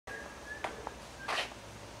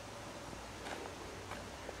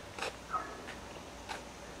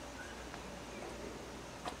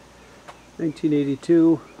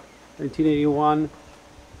1982, 1981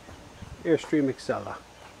 Airstream Excella.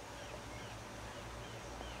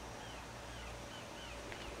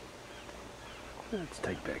 It's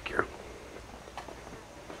tight back here.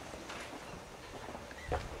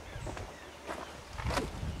 You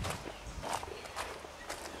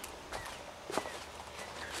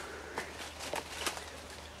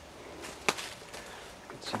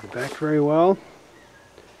can see the back very well.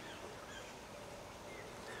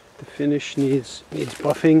 The finish needs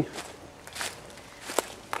buffing.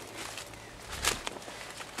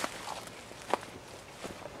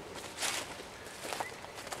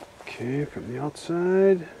 Okay, from the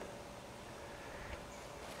outside.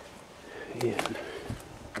 In.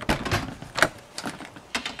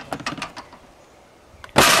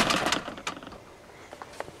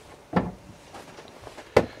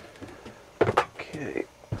 Okay.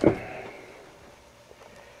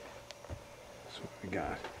 So we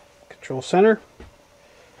got control center.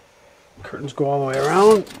 Curtains go all the way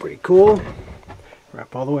around. Pretty cool.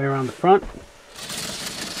 Wrap all the way around the front.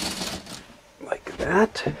 Like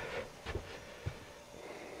that.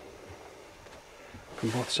 From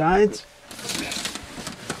both sides.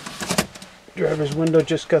 Driver's window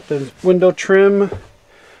just got the window trim.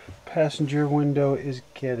 Passenger window is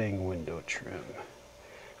getting window trim,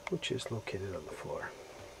 which is located on the floor.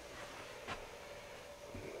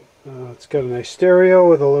 It's got a nice stereo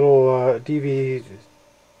with a little DVD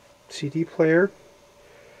CD player.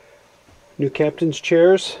 New captain's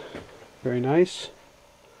chairs, very nice.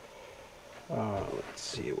 Let's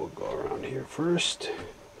see, we'll go around here first.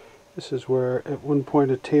 This is where at one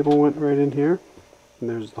point a table went right in here. And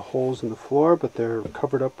there's the holes in the floor, but they're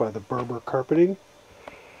covered up by the Berber carpeting.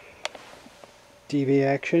 DV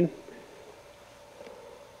action.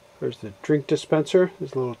 There's the drink dispenser.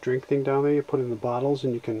 There's a little drink thing down there. You put in the bottles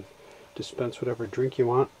and you can dispense whatever drink you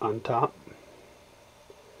want on top.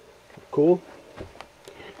 Cool.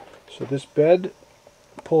 So this bed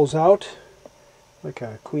pulls out like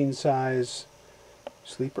a queen size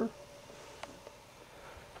sleeper.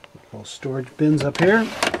 Little storage bins up here.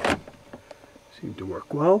 Seem to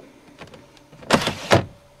work well.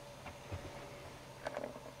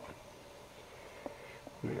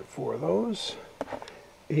 We have 4 of those.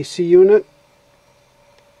 AC unit.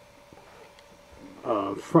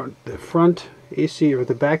 The front AC or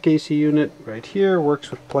the back AC unit right here works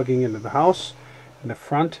with plugging into the house, and the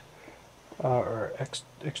front or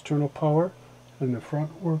external power, and the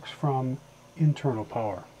front works from internal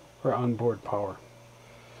power or onboard power.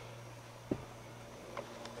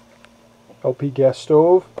 LP gas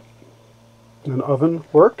stove and oven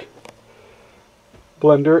work.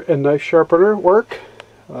 Blender and knife sharpener work.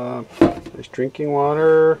 There's drinking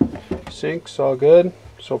water, sinks, all good.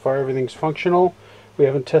 So far everything's functional. We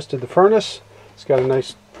haven't tested the furnace. It's got a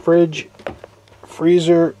nice fridge,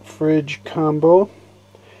 freezer, fridge combo,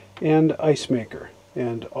 and ice maker,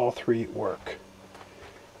 and all 3 work.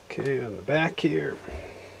 Okay, on the back here,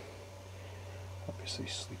 obviously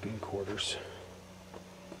sleeping quarters.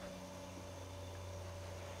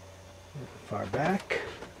 Far back,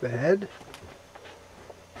 the head.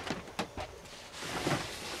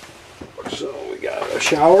 So we got a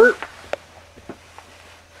shower. There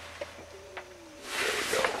we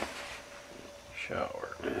go.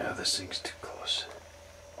 Shower. Yeah, this thing's too close.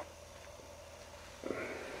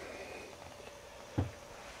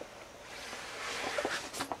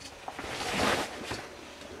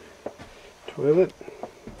 Toilet.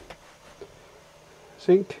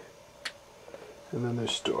 Sink. And then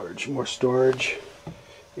there's storage, more storage,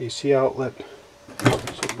 AC outlet, so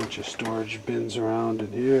a bunch of storage bins around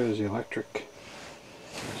in here. There's the electric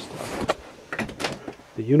stuff.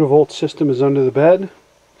 The univolt system is under the bed.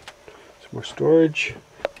 Some more storage,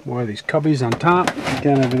 more of these cubbies on top.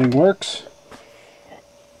 Again, everything works.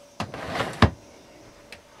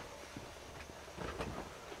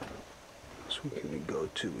 So we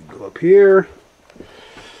go up here.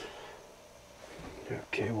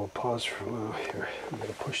 Okay, we'll pause for a while here. I'm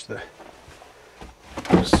going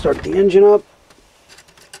to start the engine up.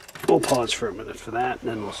 We'll pause for a minute for that, and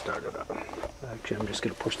then we'll start it up. Actually, I'm just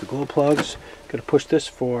going to push the glow plugs. Going to push this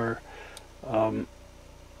for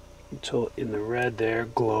until in the red there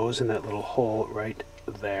glows in that little hole right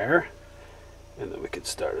there, and then we can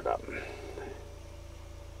start it up.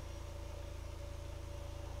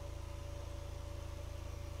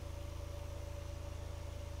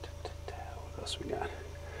 What else we got?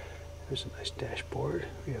 There's a nice dashboard.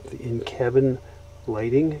 We have the in-cabin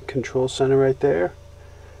lighting control center right there.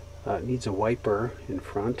 It needs a wiper in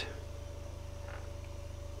front.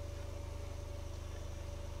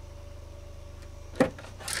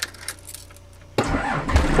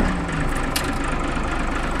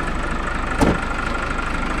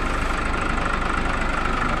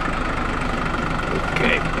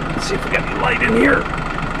 Okay, let's see if we got any light in here.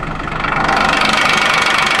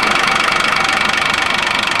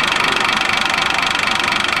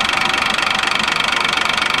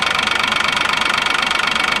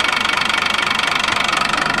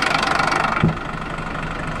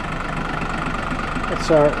 That's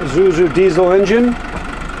our Isuzu diesel engine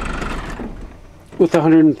with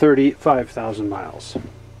 135,000 miles.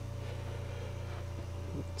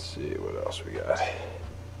 Let's see what else we got.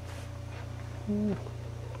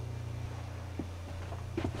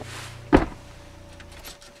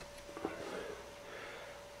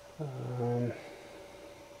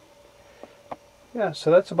 Yeah,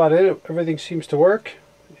 so that's about it. Everything seems to work,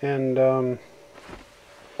 and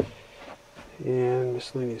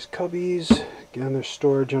miscellaneous cubbies. Again, there's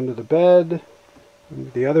storage under the bed,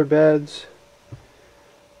 under the other beds.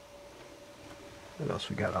 What else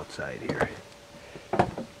we got outside here? I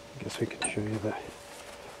guess we can show you the.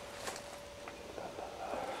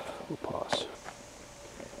 We'll pause.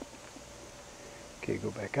 Okay,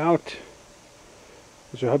 go back out.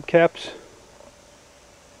 Those are hubcaps.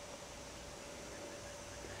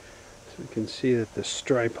 So we can see that the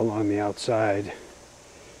stripe along the outside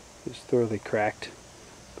is thoroughly cracked,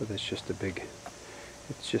 but it's just a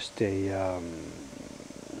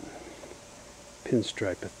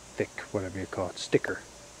pinstripe, a thick, whatever you call it, sticker.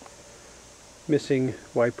 Missing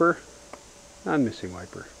wiper, non-missing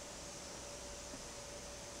wiper.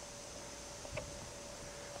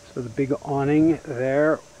 So the big awning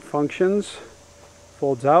there functions,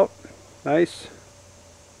 folds out, nice.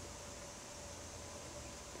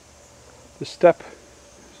 The step,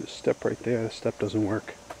 there's a step right there, the step doesn't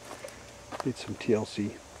work. Needs some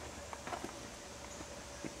TLC.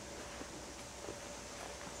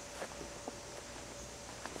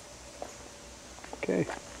 Okay.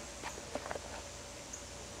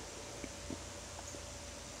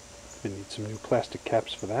 I need some new plastic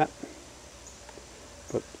caps for that.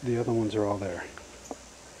 But the other ones are all there.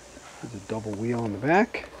 There's a double wheel on the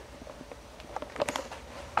back.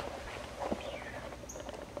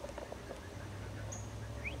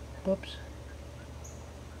 Oops.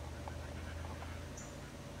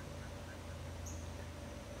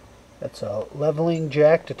 That's a leveling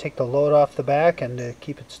jack to take the load off the back and to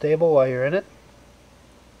keep it stable while you're in it.